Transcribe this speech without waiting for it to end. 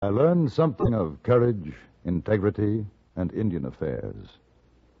I learned something of courage, integrity, and Indian affairs.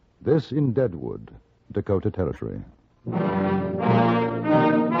 This in Deadwood, Dakota Territory.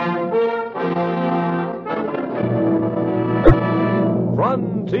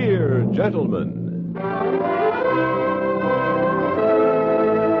 Frontier Gentlemen.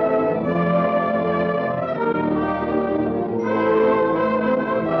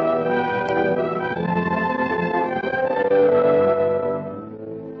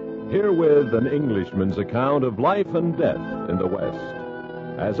 Herewith an Englishman's account of life and death in the West.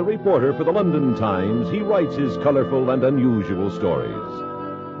 As a reporter for the London Times, he writes his colorful and unusual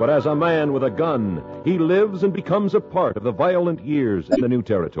stories. But as a man with a gun, he lives and becomes a part of the violent years in the new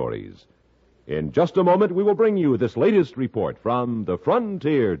territories. In just a moment, we will bring you this latest report from the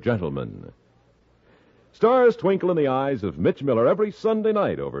Frontier Gentlemen. Stars twinkle in the eyes of Mitch Miller every Sunday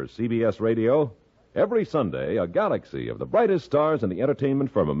night over CBS Radio. Every Sunday, a galaxy of the brightest stars in the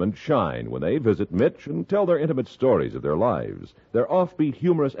entertainment firmament shine when they visit Mitch and tell their intimate stories of their lives, their offbeat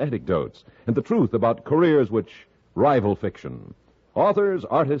humorous anecdotes, and the truth about careers which rival fiction. Authors,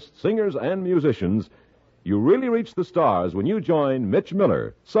 artists, singers, and musicians, you really reach the stars when you join Mitch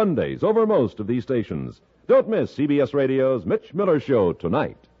Miller, Sundays over most of these stations. Don't miss CBS Radio's Mitch Miller Show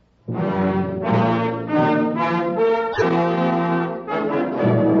tonight.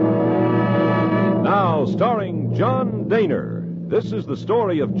 Now, starring John Daner, this is the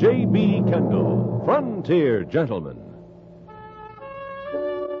story of J.B. Kendall, Frontier Gentleman.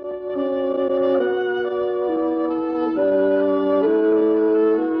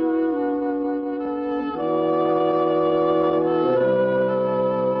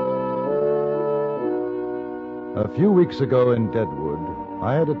 A few weeks ago in Deadwood,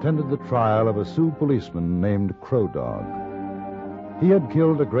 I had attended the trial of a Sioux policeman named Crow Dog. He had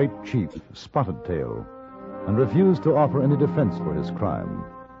killed a great chief, Spotted Tail, and refused to offer any defense for his crime.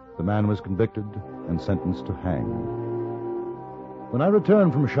 The man was convicted and sentenced to hang. When I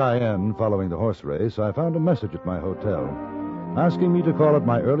returned from Cheyenne following the horse race, I found a message at my hotel asking me to call at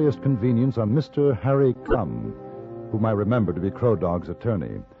my earliest convenience on Mr. Harry Clum, whom I remembered to be Crow Dog's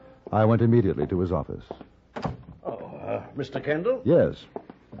attorney. I went immediately to his office. Mr. Kendall? Yes.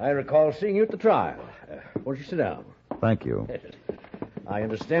 I recall seeing you at the trial. Won't you sit down? Thank you. I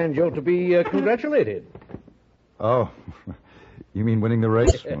understand you're to be congratulated. Oh, you mean winning the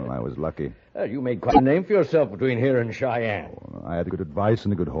race? Well, I was lucky. You made quite a name for yourself between here and Cheyenne. I had good advice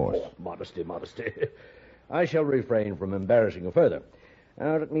and a good horse. Oh, modesty. I shall refrain from embarrassing you further.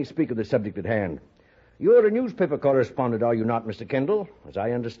 Now, let me speak of the subject at hand. You're a newspaper correspondent, are you not, Mr. Kendall? As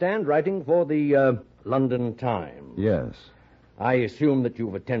I understand, writing for the London Times. Yes. I assume that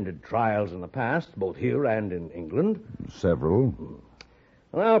you've attended trials in the past, both here and in England. Several.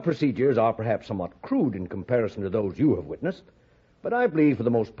 Well, our procedures are perhaps somewhat crude in comparison to those you have witnessed, but I believe for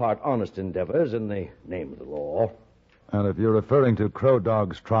the most part honest endeavors in the name of the law. And if you're referring to Crow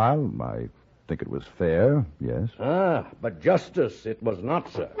Dog's trial, I think it was fair, yes. But justice it was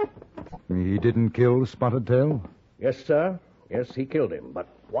not, sir. He didn't kill Spotted Tail? Yes, sir. Yes, he killed him. But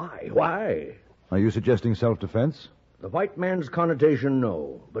why? Why? Are you suggesting self-defense? The white man's connotation,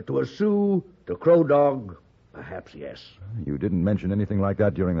 no. But to a Sioux, to Crow Dog, perhaps yes. You didn't mention anything like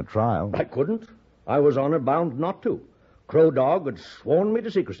that during the trial. I couldn't. I was honor bound not to. Crow Dog had sworn me to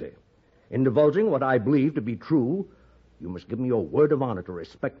secrecy. In divulging what I believe to be true, you must give me your word of honor to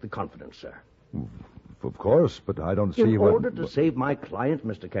respect the confidence, sir. Of course, but I don't see In order to save my client,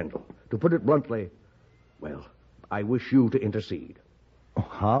 Mr. Kendall, to put it bluntly, well, I wish you to intercede.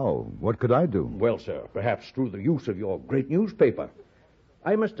 How? What could I do? Well, sir, perhaps through the use of your great newspaper.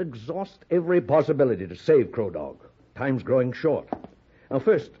 I must exhaust every possibility to save Crow Dog. Time's growing short. Now,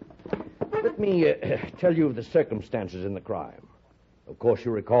 first, let me tell you of the circumstances in the crime. Of course,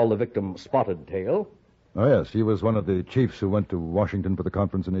 you recall the victim, Spotted Tail. Oh, yes, he was one of the chiefs who went to Washington for the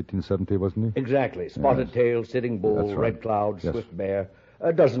conference in 1870, wasn't he? Exactly. Spotted Tail, Sitting Bull, That's right. Red Cloud, Yes. Swift Bear,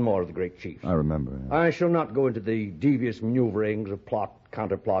 a dozen more of the great chiefs. I remember. Yes. I shall not go into the devious maneuverings of plot,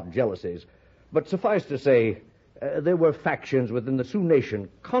 counterplot, jealousies, but suffice to say, there were factions within the Sioux Nation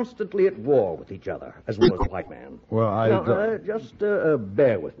constantly at war with each other, as well as the white man. Well, Just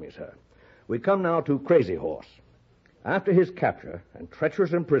bear with me, sir. We come now to Crazy Horse. After his capture and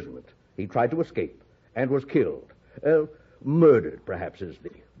treacherous imprisonment, he tried to escape and was killed. Murdered, perhaps, is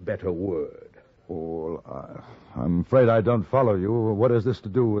the better word. Well, I'm afraid I don't follow you. What has this to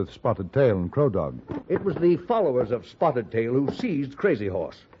do with Spotted Tail and Crow Dog? It was the followers of Spotted Tail who seized Crazy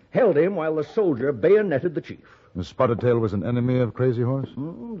Horse, held him while the soldier bayoneted the chief. Spotted Tail was an enemy of Crazy Horse?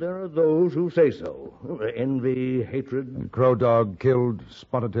 There are those who say so. Envy, hatred. And Crow Dog killed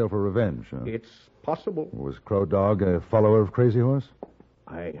Spotted Tail for revenge, huh? It's possible. Was Crow Dog a follower of Crazy Horse?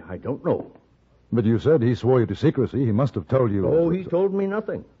 I don't know. But you said he swore you to secrecy. He must have told you... Oh, he told me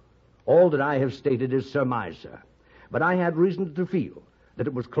nothing. All that I have stated is surmise, sir. But I had reason to feel that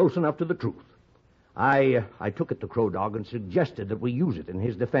it was close enough to the truth. I took it to Crow Dog and suggested that we use it in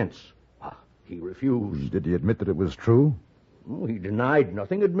his defense. He refused. Did he admit that it was true? Oh, he denied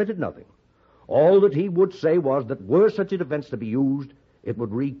nothing, admitted nothing. All that he would say was that were such a defense to be used, it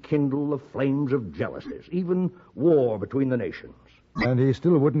would rekindle the flames of jealousies, even war between the nations. And he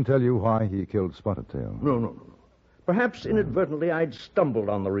still wouldn't tell you why he killed Spotted Tail? No. Perhaps inadvertently I'd stumbled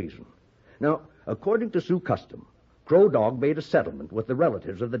on the reason. Now, according to Sioux custom, Crow Dog made a settlement with the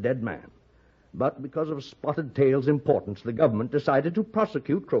relatives of the dead man. But because of Spotted Tail's importance, the government decided to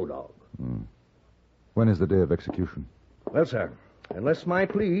prosecute Crow Dog. When is the day of execution? Well, sir, unless my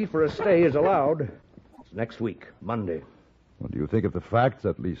plea for a stay is allowed, it's next week, Monday. Well, do you think if the facts,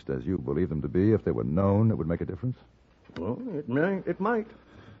 at least as you believe them to be, if they were known, it would make a difference? Well, it might.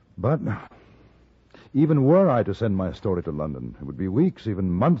 But even were I to send my story to London, it would be weeks,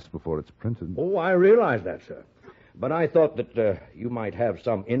 even months before it's printed. Oh, I realize that, sir. But I thought that you might have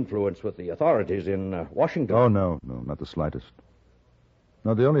some influence with the authorities in Washington. Oh, no, not the slightest.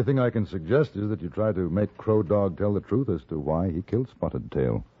 Now, the only thing I can suggest is that you try to make Crow Dog tell the truth as to why he killed Spotted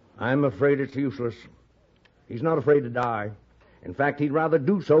Tail. I'm afraid it's useless. He's not afraid to die. In fact, he'd rather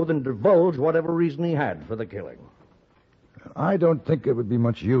do so than divulge whatever reason he had for the killing. I don't think it would be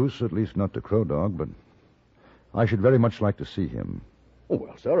much use, at least not to Crow Dog, but I should very much like to see him. Oh,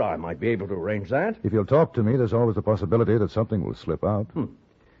 well, sir, I might be able to arrange that. If you'll talk to me, there's always the possibility that something will slip out. Well,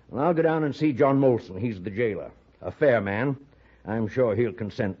 I'll go down and see John Molson. He's the jailer. A fair man. I'm sure he'll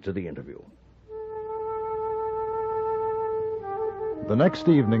consent to the interview. The next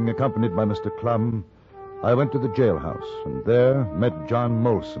evening, accompanied by Mr. Clum, I went to the jailhouse, and there met John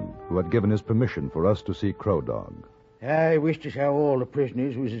Molson, who had given his permission for us to see Crow Dog. I wish to how all the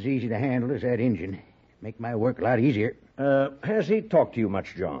prisoners was as easy to handle as that Injun. Make my work a lot easier. Has he talked to you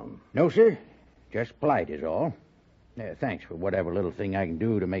much, John? No, sir. Just polite is all. Thanks for whatever little thing I can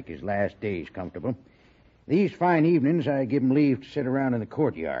do to make his last days comfortable. These fine evenings, I give him leave to sit around in the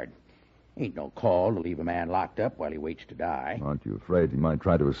courtyard. Ain't no call to leave a man locked up while he waits to die. Aren't you afraid he might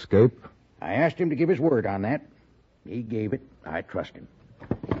try to escape? I asked him to give his word on that. He gave it. I trust him.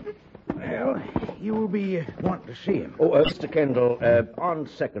 Well, you will be wanting to see him. Oh, Mr. Kendall, on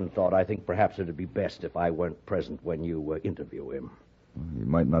second thought, I think perhaps it'd be best if I weren't present when you interview him. He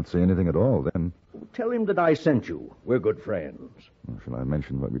might not say anything at all, then. Tell him that I sent you. We're good friends. Shall I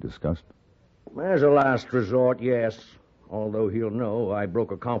mention what we discussed? As a last resort, yes. Although he'll know I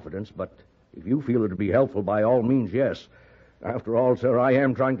broke a confidence, but if you feel it'd be helpful, by all means, yes. After all, sir, I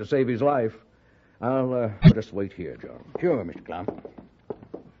am trying to save his life. I'll just wait here, John. Sure, Mr. Clum.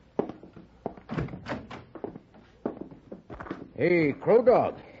 Hey, Crow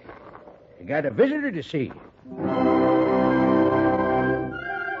Dog. You got a visitor to see.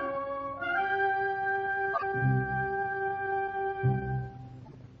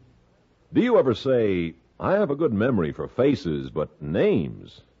 Do you ever say, I have a good memory for faces, but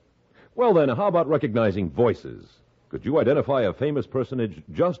names? Well, then, how about recognizing voices? Could you identify a famous personage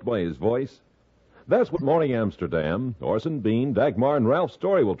just by his voice? That's what Morning Amsterdam, Orson Bean, Dagmar, and Ralph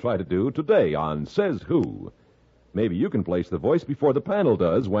Story will try to do today on Says Who. Maybe you can place the voice before the panel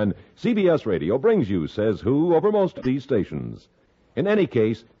does when CBS Radio brings you Says Who over most of these stations. In any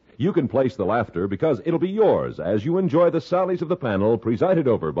case, you can place the laughter because it'll be yours as you enjoy the sallies of the panel presided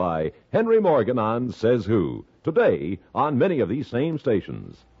over by Henry Morgan on Says Who, today on many of these same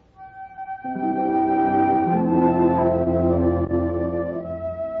stations.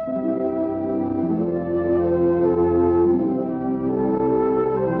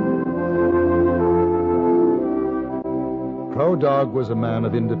 Crow Dog was a man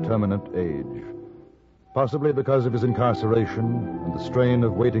of indeterminate age. Possibly because of his incarceration and the strain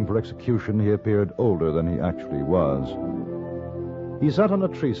of waiting for execution, he appeared older than he actually was. He sat on a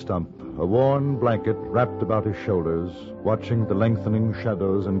tree stump, a worn blanket wrapped about his shoulders, watching the lengthening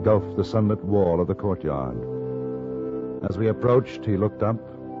shadows engulf the sunlit wall of the courtyard. As we approached, he looked up,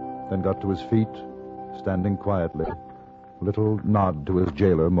 then got to his feet, standing quietly, a little nod to his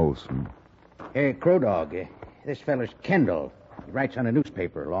jailer, Molson. Hey, Crow Dog, this feller's Kendall. He writes on a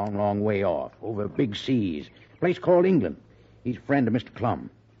newspaper a long, long way off, over big seas. Place called England. He's a friend of Mr.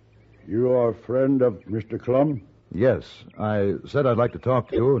 Clum. You are a friend of Mr. Clum? Yes, I said I'd like to talk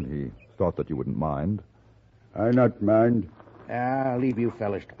to you, and he thought that you wouldn't mind. I not mind. I'll leave you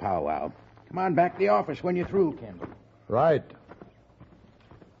fellas to powwow. Come on back to the office when you're through, Kendall. Right.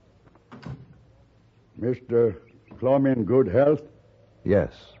 Mr. Clum in good health?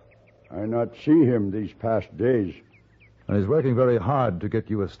 Yes. I not see him these past days. And he's working very hard to get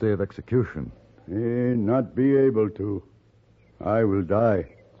you a stay of execution. He not be able to. I will die.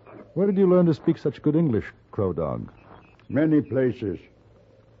 Where did you learn to speak such good English, Crow Dog? Many places.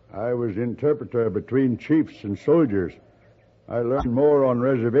 I was interpreter between chiefs and soldiers. I learned more on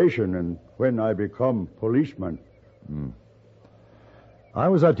reservation and when I become policeman. I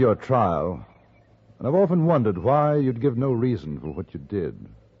was at your trial, and I've often wondered why you'd give no reason for what you did.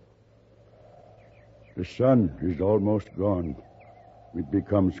 The sun is almost gone. It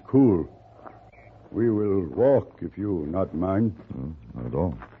becomes cool. We will walk if you not mind. Not at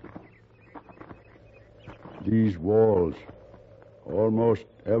all. These walls, almost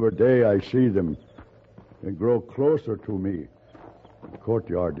every day I see them. They grow closer to me. The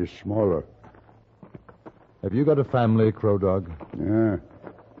courtyard is smaller. Have you got a family, Crow Dog? Yeah,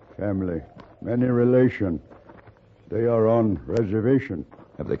 family. Many relation. They are on reservation.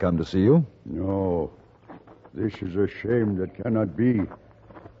 Have they come to see you? No. This is a shame that cannot be.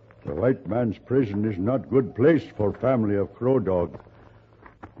 The white man's prison is not good place for family of Crow Dog.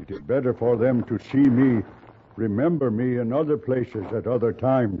 It is better for them to see me, remember me in other places at other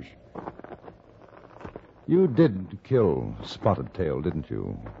times. You did kill Spotted Tail, didn't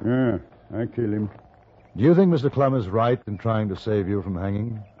you? Yeah, I kill him. Do you think Mr. Clum is right in trying to save you from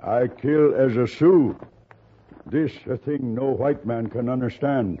hanging? I kill as a Sioux. This a thing no white man can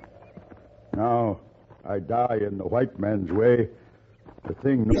understand. Now, I die in the white man's way, the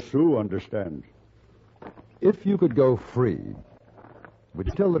thing no Sioux understands. If you could go free, would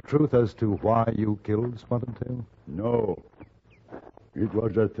you tell the truth as to why you killed Spotted Tail? No. It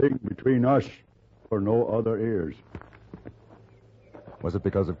was a thing between us for no other ears. Was it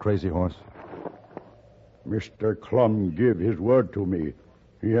because of Crazy Horse? Mr. Clum give his word to me.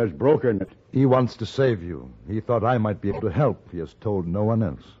 He has broken it. He wants to save you. He thought I might be able to help. He has told no one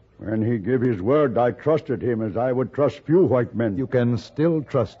else. When he gave his word, I trusted him as I would trust few white men. You can still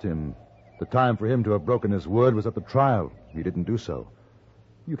trust him. The time for him to have broken his word was at the trial. He didn't do so.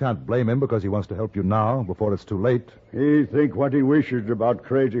 You can't blame him because he wants to help you now, before it's too late. He think what he wishes about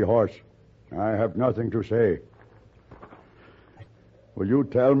Crazy Horse. I have nothing to say. Will you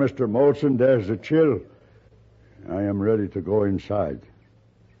tell Mr. Molson there's a chill? I am ready to go inside.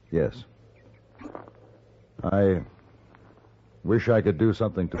 Yes. I wish I could do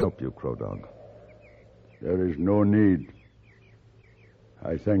something to help you, Crow Dog. There is no need.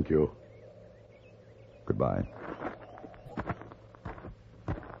 I thank you. Goodbye.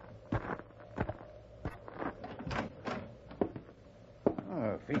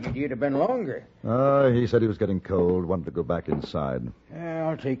 Figured you'd have been longer. He said he was getting cold, wanted to go back inside.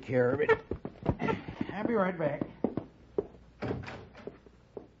 I'll take care of it. I'll be right back.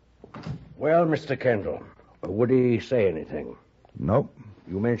 Well, Mr. Kendall, would he say anything? Nope.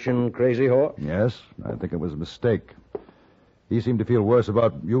 You mentioned Crazy Horse? Yes, I think it was a mistake. He seemed to feel worse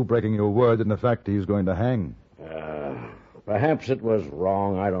about you breaking your word than the fact he's going to hang. Perhaps it was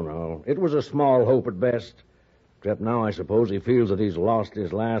wrong, I don't know. It was a small hope at best. Except now I suppose he feels that he's lost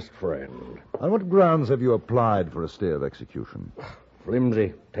his last friend. On what grounds have you applied for a stay of execution?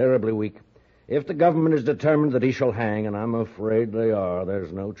 Flimsy, terribly weak. If the government is determined that he shall hang, and I'm afraid they are,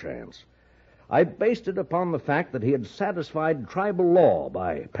 there's no chance. I based it upon the fact that he had satisfied tribal law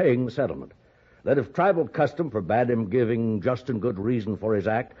by paying the settlement. That if tribal custom forbade him giving just and good reason for his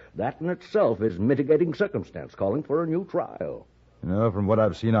act, that in itself is mitigating circumstance calling for a new trial. You know, from what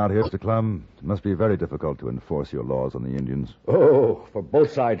I've seen out here, Mr. Clum, it must be very difficult to enforce your laws on the Indians. Oh, for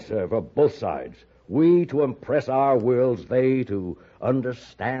both sides, sir, for both sides. We to impress our wills, they to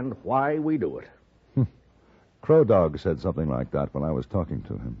understand why we do it. Crow Dog said something like that when I was talking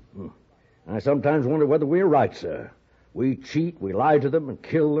to him. I sometimes wonder whether we're right, sir. We cheat, we lie to them and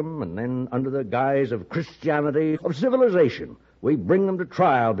kill them, and then under the guise of Christianity, of civilization, we bring them to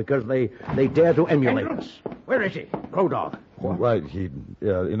trial because they dare to emulate us. Where is he? Crow Dog. Right, in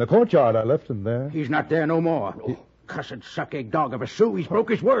the courtyard. I left him there. He's not there no more. Cussed suck-egg dog of a Sioux. He's broke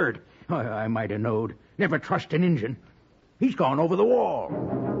his word. I might have knowed. Never trust an Injun. He's gone over the wall.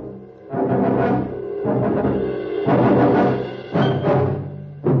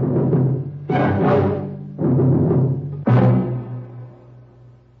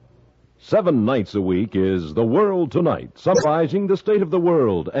 7 nights a week is The World Tonight, summarizing the state of the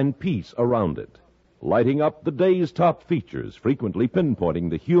world and peace around it. Lighting up the day's top features, frequently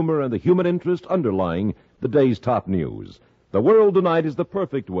pinpointing the humor and the human interest underlying the day's top news. The World Tonight is the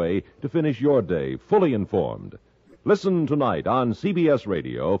perfect way to finish your day fully informed. Listen tonight on CBS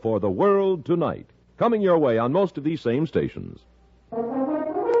Radio for The World Tonight, coming your way on most of these same stations.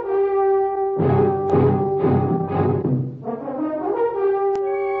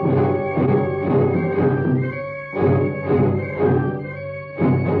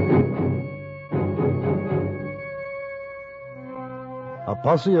 A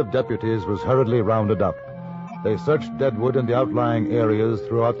posse of deputies was hurriedly rounded up. They searched Deadwood and the outlying areas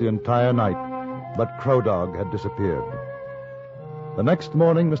throughout the entire night, but Crow Dog had disappeared. The next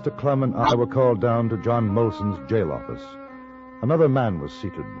morning, Mr. Clum and I were called down to John Molson's jail office. Another man was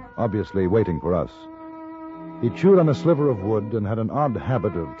seated, obviously waiting for us. He chewed on a sliver of wood and had an odd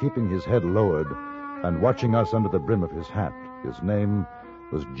habit of keeping his head lowered and watching us under the brim of his hat. His name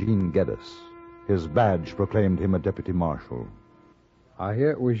was Gene Geddes. His badge proclaimed him a deputy marshal. I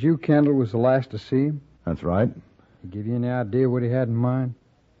hear it was you, Kendall, was the last to see him. That's right. He give you any idea what he had in mind?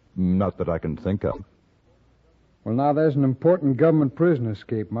 Not that I can think of. Well, now, there's an important government prisoner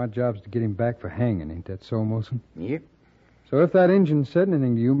escaped. My job's to get him back for hanging, ain't that so, Molson? Yep. So if that Injun said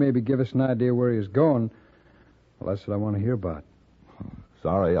anything to you, maybe give us an idea where he was going. Well, that's what I want to hear about.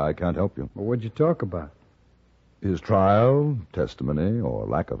 Sorry, I can't help you. Well, what'd you talk about? His trial, testimony, or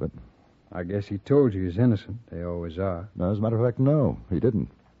lack of it. I guess he told you he's innocent. They always are. As a matter of fact, no, he didn't.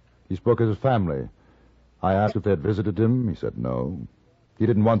 He spoke of his family. I asked if they had visited him. He said no. He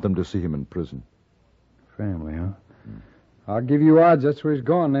didn't want them to see him in prison. Family, huh? I'll give you odds that's where he's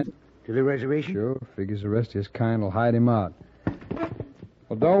gone, then. To the reservation? Sure. Figures the rest of his kind will hide him out.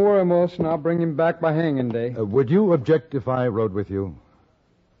 Well, don't worry, Molson. I'll bring him back by hanging day. Would you object if I rode with you?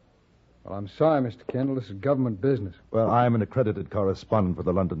 Well, I'm sorry, Mr. Kendall. This is government business. Well, I'm an accredited correspondent for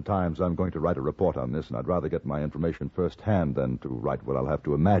the London Times. I'm going to write a report on this, and I'd rather get my information firsthand than to write what I'll have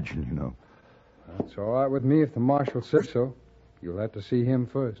to imagine, you know. That's all right with me if the marshal says so. You'll have to see him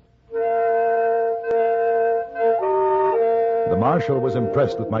first. The marshal was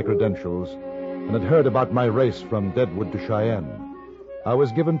impressed with my credentials and had heard about my race from Deadwood to Cheyenne. I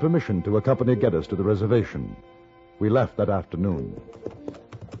was given permission to accompany Geddes to the reservation. We left that afternoon.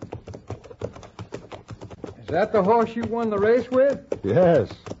 Is that the horse you won the race with?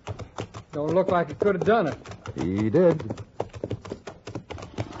 Yes, Don't look like he could have done it. he did.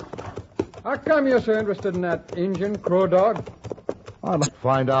 How come you're so interested in that Injun, Crow Dog? I'd like to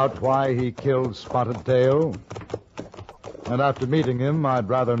find out why he killed Spotted Tail. And after meeting him, I'd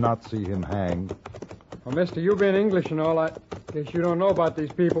rather not see him hanged. Well, mister, you being English and all, I guess you don't know about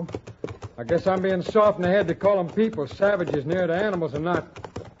these people. I guess I'm being soft in the head to call them people, savages near to animals or not.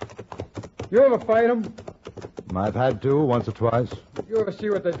 You ever fight them? I've had to once or twice. You ever see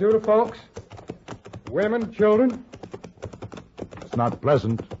what they do to folks? Women, children? It's not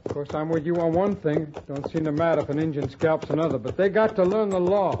pleasant. Of course, I'm with you on one thing. Don't seem to matter if an Injun scalps another, but they got to learn the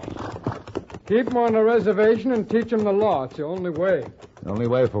law. Keep them on the reservation and teach them the law. It's the only way. The only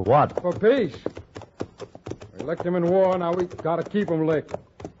way for what? For peace. We licked them in war, now we got to keep them licked.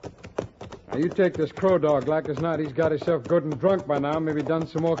 Now, you take this Crow Dog. Like as not, he's got himself good and drunk by now, maybe done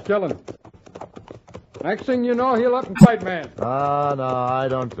some more killing. Next thing you know, he'll up and fight man. Ah, no, I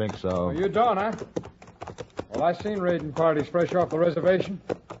don't think so. Oh, you don't, huh? Well, I seen raiding parties fresh off the reservation.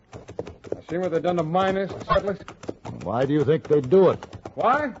 I seen what they done to miners and settlers. Why do you think they do it?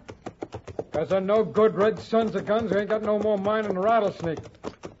 Why? Because they're no good red sons of guns who ain't got no more mind than a rattlesnake.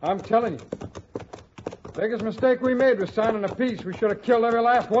 I'm telling you. The biggest mistake we made was signing a peace. We should have killed every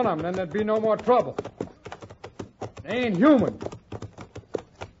last one of them, then there'd be no more trouble. They ain't human.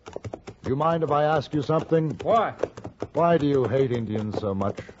 Do you mind if I ask you something? Why? Why do you hate Indians so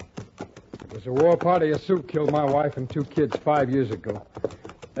much? It was a war party of Sioux killed my wife and 2 kids 5 years ago.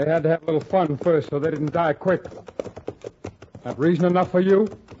 They had to have a little fun first so they didn't die quick. That reason enough for you?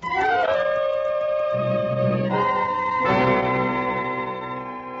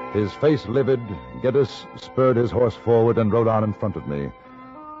 His face livid, Geddes spurred his horse forward and rode on in front of me.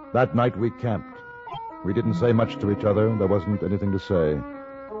 That night we camped. We didn't say much to each other. There wasn't anything to say.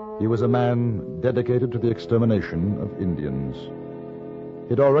 He was a man dedicated to the extermination of Indians.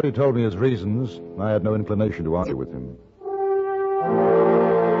 He'd already told me his reasons. I had no inclination to argue with him.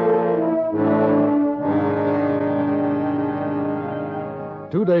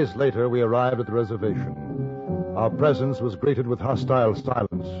 Two days later, we arrived at the reservation. Our presence was greeted with hostile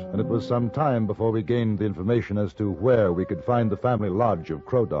silence, and it was some time before we gained the information as to where we could find the family lodge of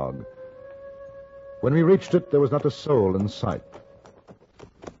Crow Dog. When we reached it, there was not a soul in sight.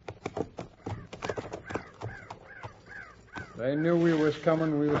 They knew we was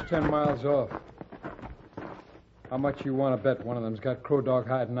coming. We was 10 miles off. How much you want to bet one of them's got Crow Dog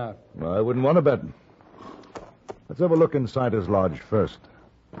hiding out? I wouldn't want to bet. Let's have a look inside his lodge first.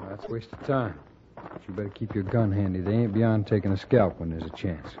 Well, that's a waste of time. But you better keep your gun handy. They ain't beyond taking a scalp when there's a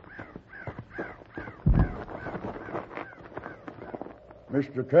chance.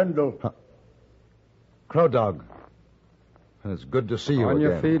 Mr. Kendall. Crow Dog. It's good to see you On again.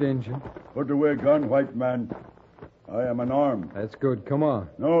 your feet, Injun. Put away gun, white man. I am unarmed. That's good. Come on.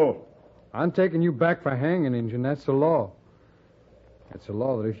 No. I'm taking you back for hanging, Injun. That's the law. It's a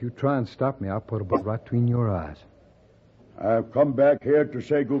law that if you try and stop me, I'll put a bullet right between your eyes. I've come back here to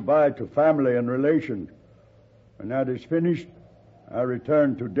say goodbye to family and relations. When that is finished, I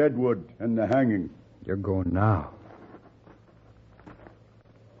return to Deadwood and the hanging. You're going now.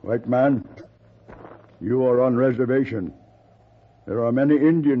 White man, you are on reservation. There are many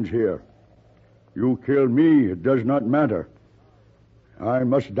Indians here. You kill me, it does not matter. I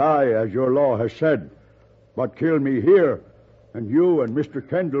must die, as your law has said. But kill me here, and you and Mr.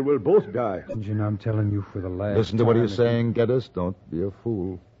 Kendall will both die. Injun, I'm telling you for the last Listen to what time he's saying, Geddes. Don't be a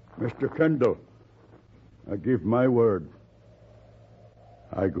fool. Mr. Kendall, I give my word.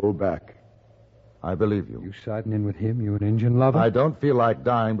 I go back. I believe you. You siding in with him, you an Injun lover? I don't feel like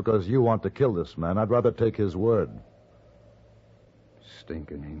dying because you want to kill this man. I'd rather take his word.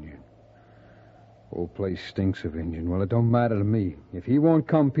 Stinking Injun. Whole place stinks of Injun. Well, it don't matter to me. If he won't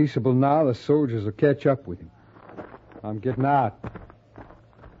come peaceable now, the soldiers will catch up with him. I'm getting out.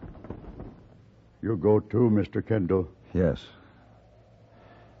 You go too, Mr. Kendall. Yes.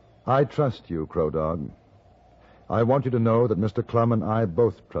 I trust you, Crow Dog. I want you to know that Mr. Clum and I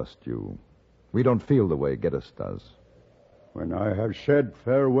both trust you. We don't feel the way Geddes does. When I have said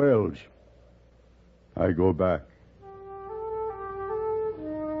farewells, I go back.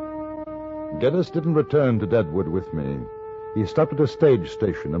 Geddes didn't return to Deadwood with me. He stopped at a stage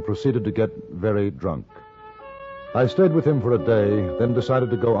station and proceeded to get very drunk. I stayed with him for a day, then decided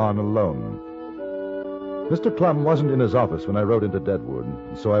to go on alone. Mr. Clum wasn't in his office when I rode into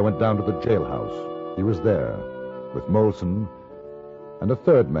Deadwood, so I went down to the jailhouse. He was there, with Molson and a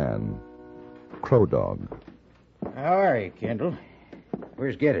third man, Crow Dog. How are you, Kendall?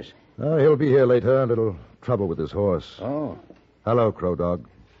 Where's Geddes? He'll be here later. A little trouble with his horse. Oh. Hello, Crow Dog.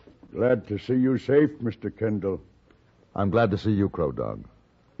 Glad to see you safe, Mr. Kendall. I'm glad to see you, Crow Dog.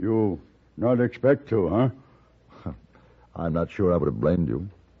 You not expect to, huh? I'm not sure I would have blamed you.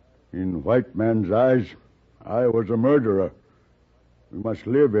 In white man's eyes, I was a murderer. We must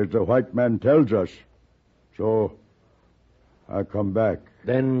live as the white man tells us. So, I come back.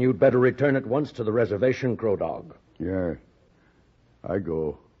 Then you'd better return at once to the reservation, Crow Dog. Yeah, I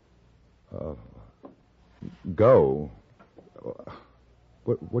go. Go?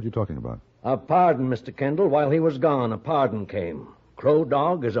 What are you talking about? A pardon, Mr. Kendall. While he was gone, a pardon came. Crow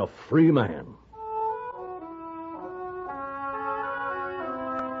Dog is a free man.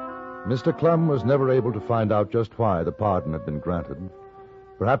 Mr. Clum was never able to find out just why the pardon had been granted.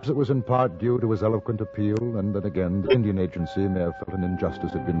 Perhaps it was in part due to his eloquent appeal, and then again, the Indian Agency may have felt an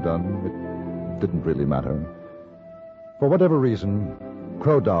injustice had been done. It didn't really matter. For whatever reason,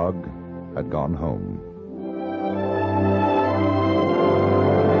 Crow Dog had gone home.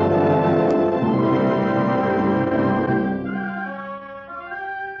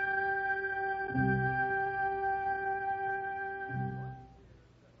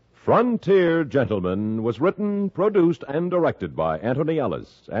 Frontier Gentlemen was written, produced, and directed by Anthony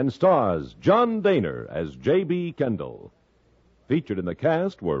Ellis and stars John Daner as J.B. Kendall. Featured in the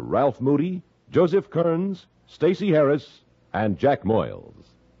cast were Ralph Moody, Joseph Kearns, Stacey Harris, and Jack Moyles.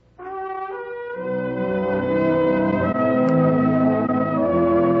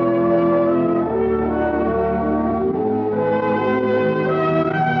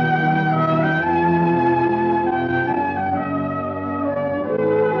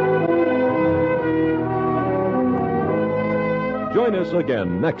 Join us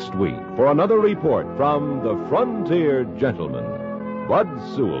again next week for another report from the Frontier Gentleman. Bud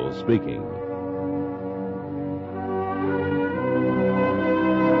Sewell speaking.